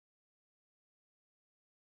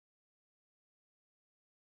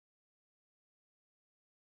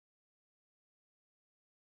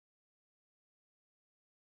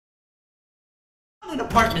in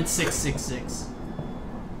apartment 666.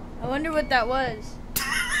 I wonder what that was.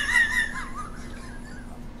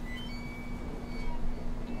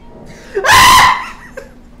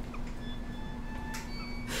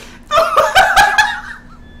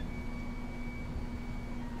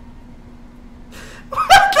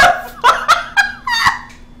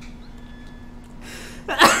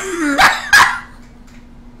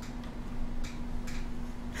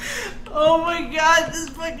 Oh my god, this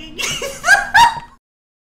fucking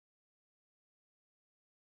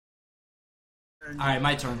Alright,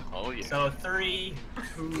 my turn. Oh yeah. So 3,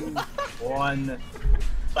 2, 1,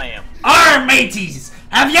 bam. Arr, mateys!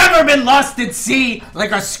 Have you ever been lost at sea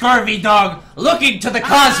like a scurvy dog looking to the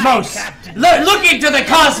cosmos? Looking to the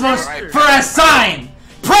cosmos for a sign!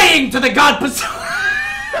 Praying to the god Poseidon!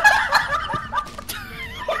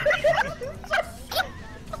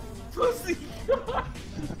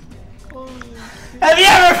 Have you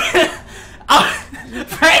ever been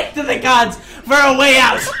praying to the gods for a way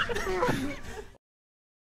out?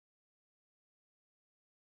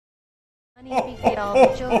 Honey, we feed all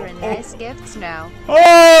the children nice gifts now.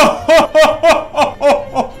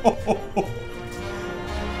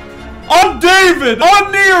 On David,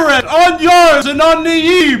 on Nered, on Yars, and on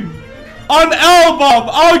Naeem, on Elbob,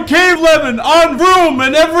 on Cave Lemon, on Room,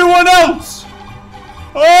 and everyone else.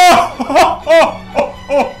 Whoa!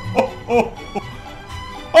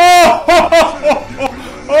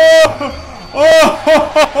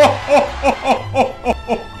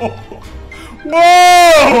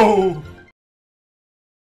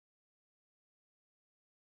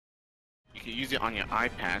 You can use it on your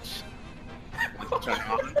iPads. Turn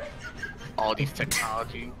on. All these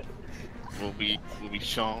technology will be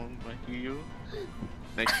shown by you.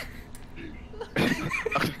 Next.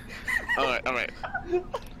 Alright.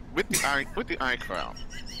 With the iCloud,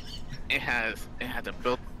 it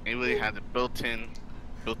really has a built-in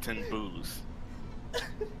booze.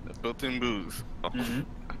 The built-in booze. Mm-hmm.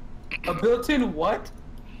 A built-in what?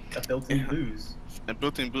 A built-in booze. A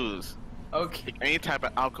built-in booze. Okay. Any type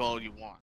of alcohol you want.